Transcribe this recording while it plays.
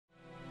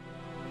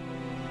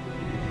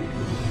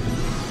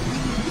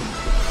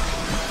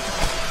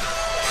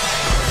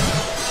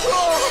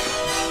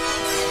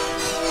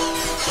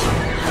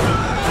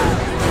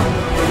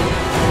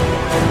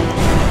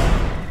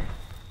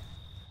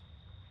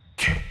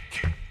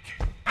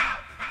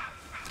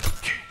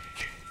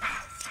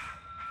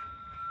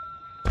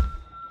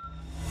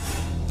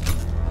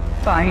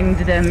Find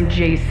them,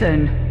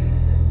 Jason.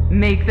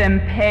 Make them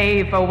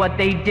pay for what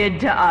they did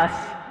to us.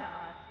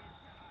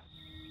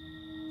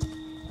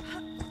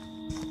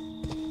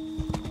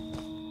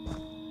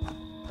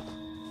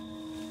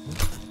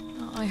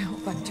 I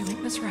hope I'm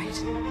doing this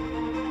right.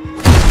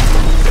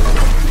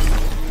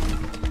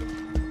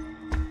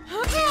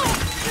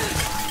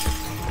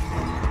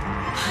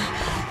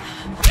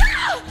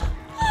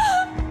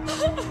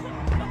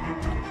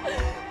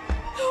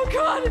 Oh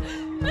God,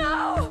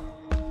 no!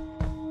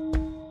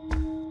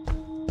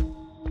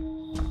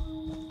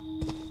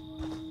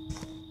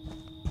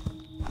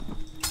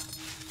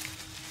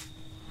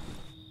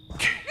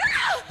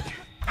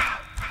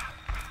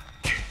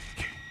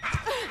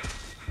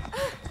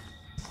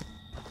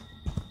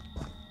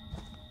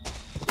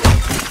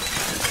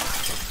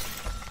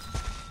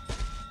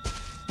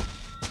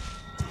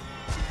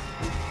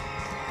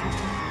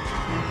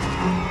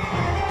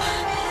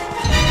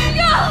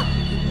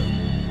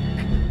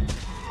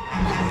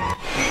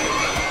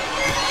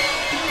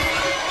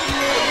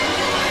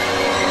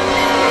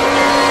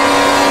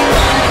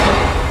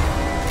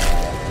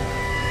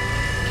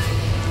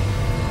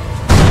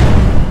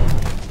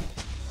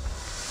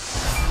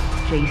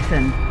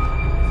 Jason,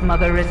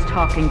 Mother is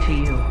talking to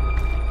you.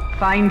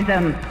 Find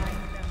them.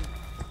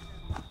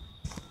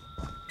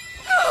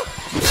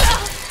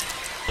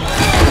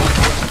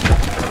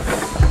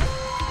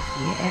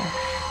 Yes.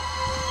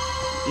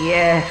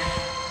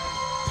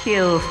 Yes.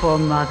 Kill for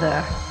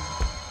Mother.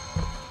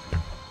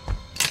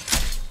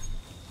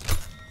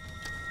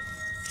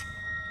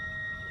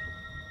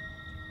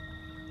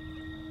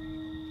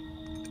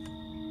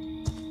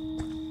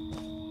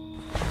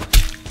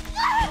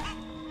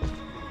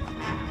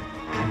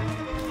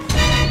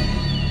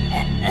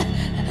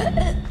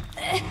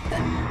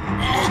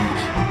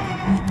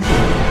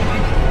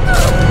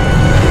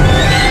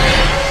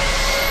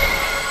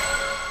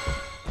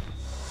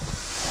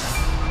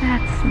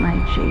 That's my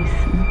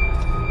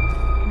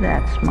Jason.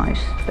 That's my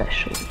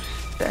special,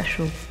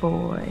 special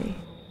boy.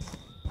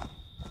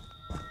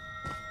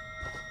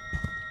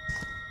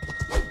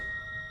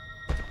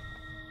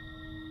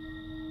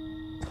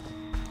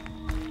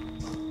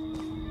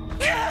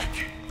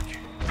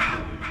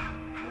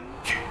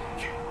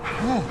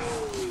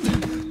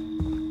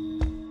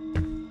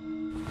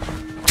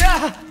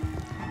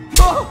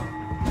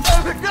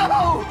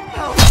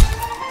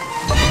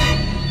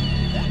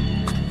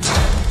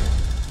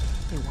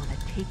 They want to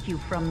take you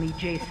from me,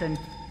 Jason.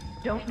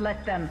 Don't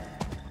let them.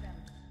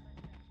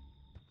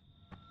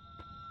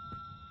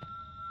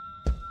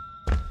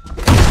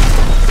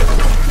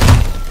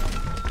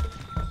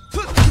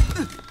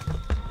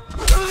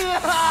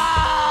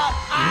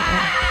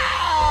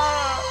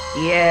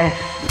 Yes.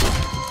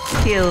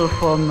 Kill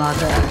for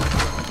Mother.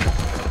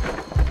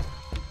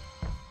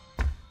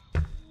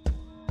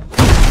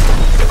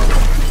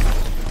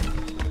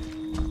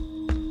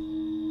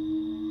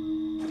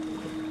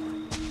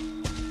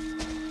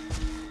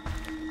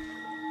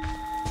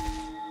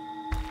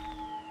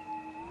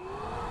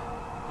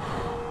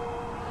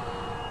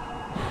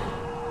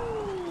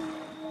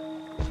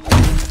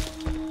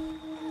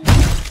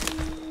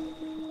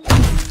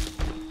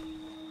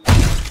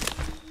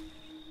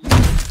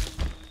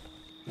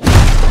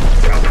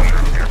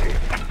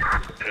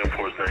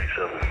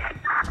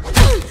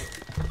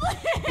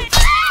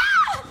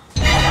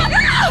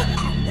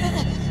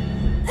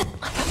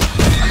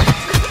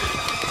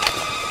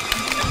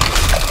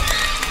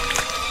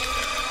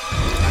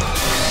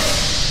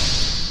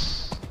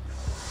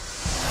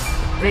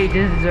 They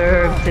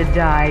deserve to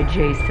die,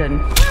 Jason.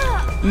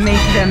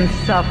 Make them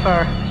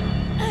suffer.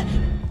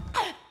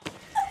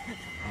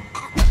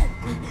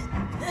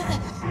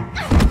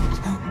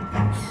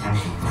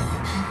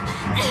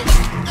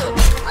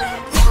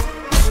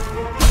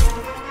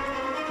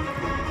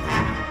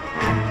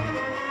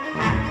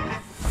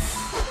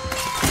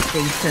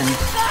 Jason,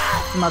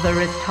 Mother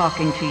is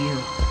talking to you.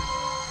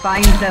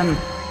 Find them.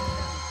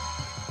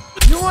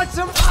 You want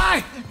some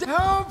help?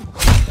 No!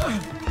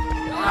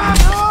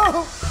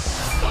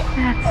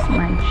 That's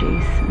my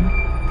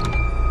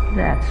Jason.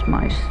 That's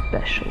my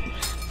special,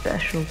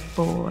 special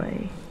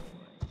boy.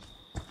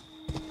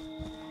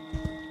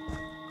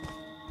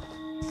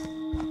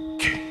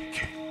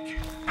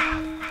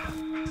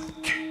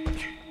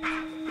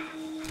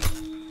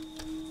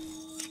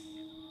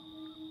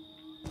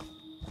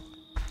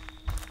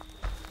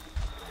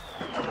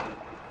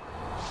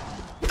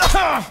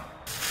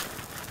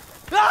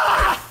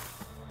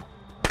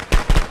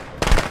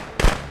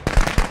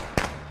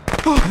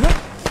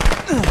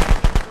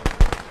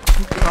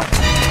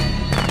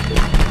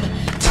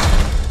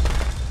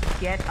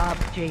 Get up,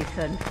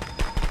 Jason.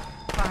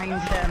 Find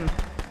them.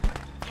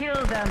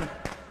 Kill them.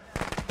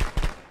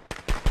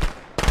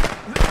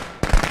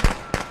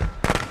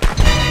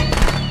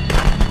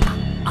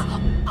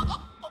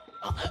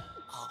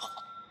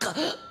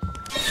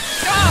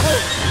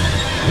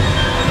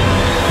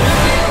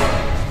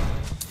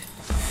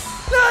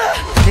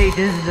 They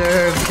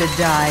deserve to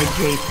die,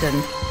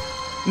 Jason.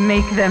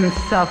 Make them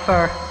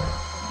suffer.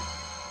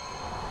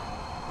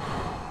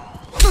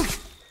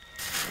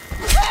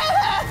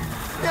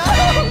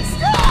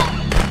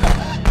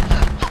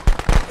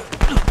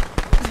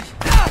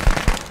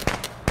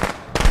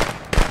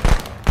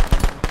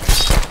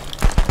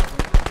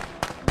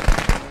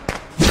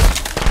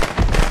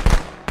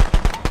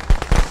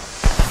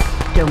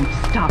 Don't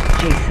stop,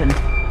 Jason.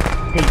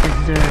 They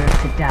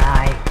deserve to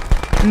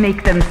die.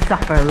 Make them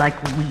suffer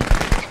like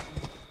wheat.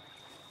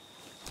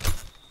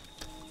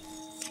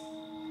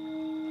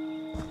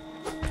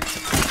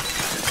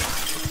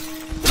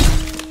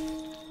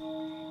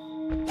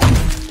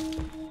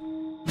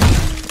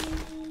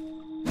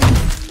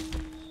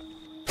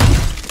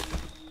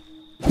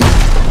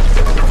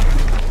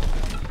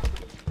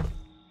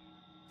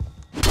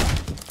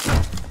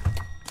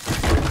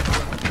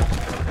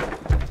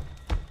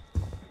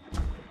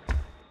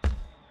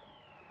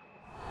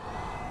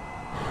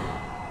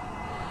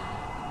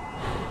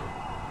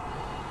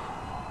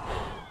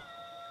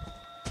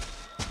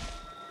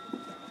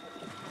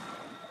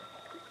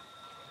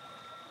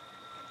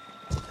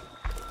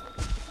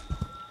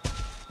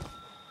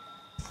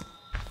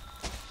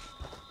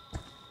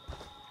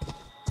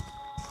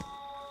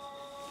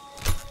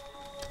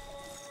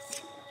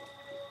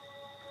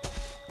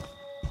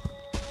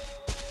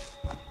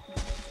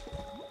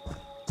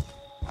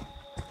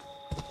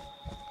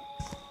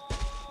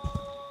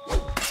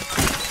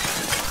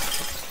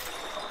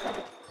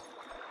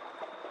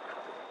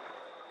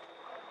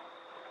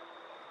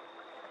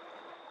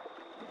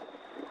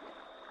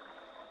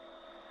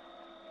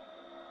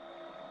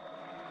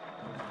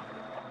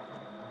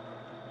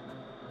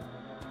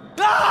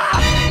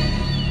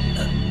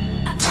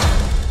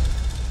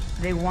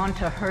 They want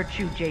to hurt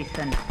you,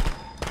 Jason.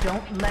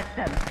 Don't let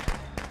them.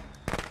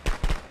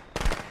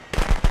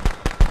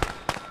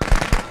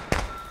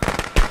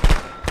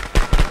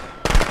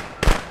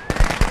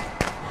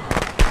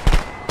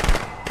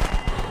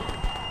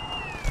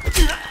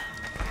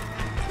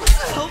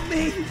 Help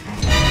me,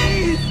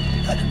 please!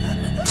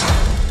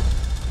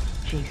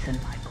 Jason,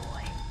 my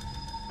boy,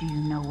 do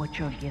you know what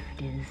your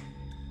gift is?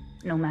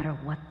 No matter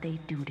what they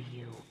do to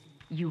you,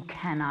 you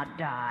cannot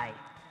die.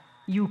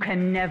 You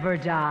can never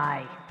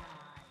die.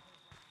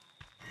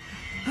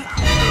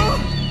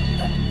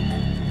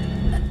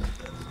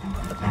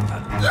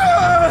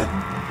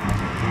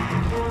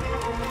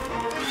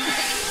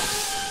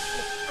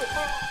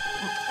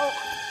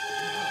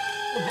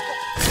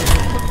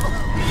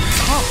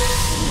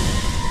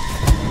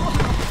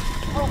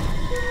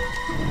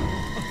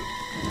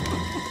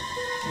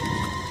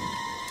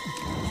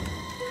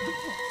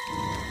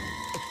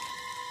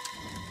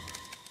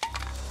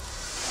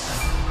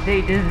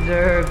 They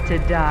deserve to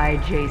die,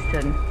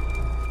 Jason.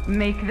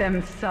 Make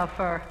them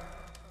suffer.